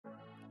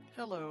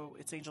Hello,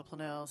 it's Angel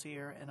Planels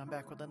here, and I'm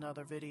back with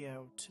another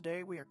video.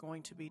 Today we are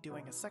going to be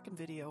doing a second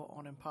video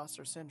on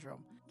imposter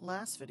syndrome.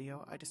 Last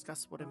video, I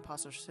discussed what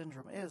imposter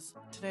syndrome is.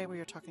 Today we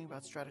are talking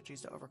about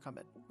strategies to overcome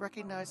it.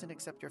 Recognize and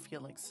accept your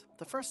feelings.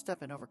 The first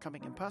step in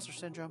overcoming imposter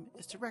syndrome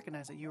is to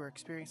recognize that you are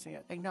experiencing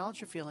it.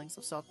 Acknowledge your feelings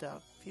of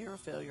self-doubt, fear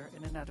of failure,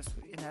 and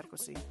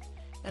inadequacy,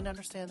 and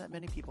understand that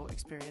many people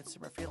experience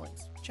similar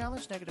feelings.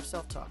 Challenge negative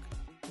self-talk.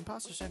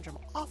 Imposter syndrome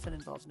often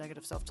involves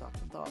negative self-talk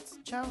and thoughts.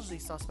 Challenge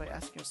these thoughts by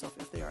asking yourself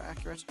if they are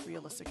accurate,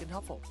 realistic, and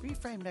helpful.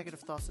 Reframe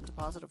negative thoughts into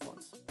positive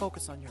ones.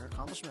 Focus on your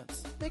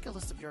accomplishments. Make a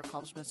list of your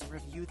accomplishments and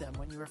review them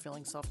when you are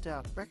feeling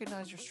self-doubt.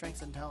 Recognize your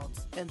strengths and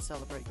talents, and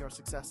celebrate your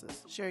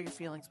successes. Share your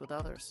feelings with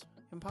others.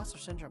 Imposter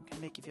syndrome can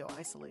make you feel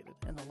isolated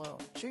and alone.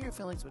 Share your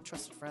feelings with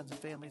trusted friends and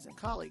families and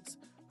colleagues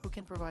who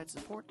can provide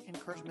support,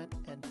 encouragement,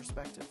 and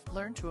perspective.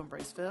 Learn to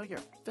embrace failure.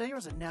 Failure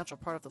is a natural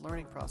part of the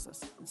learning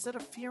process. Instead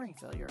of fearing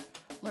failure,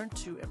 learn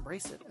to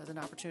embrace it as an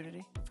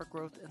opportunity for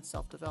growth and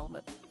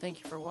self-development. Thank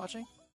you for watching.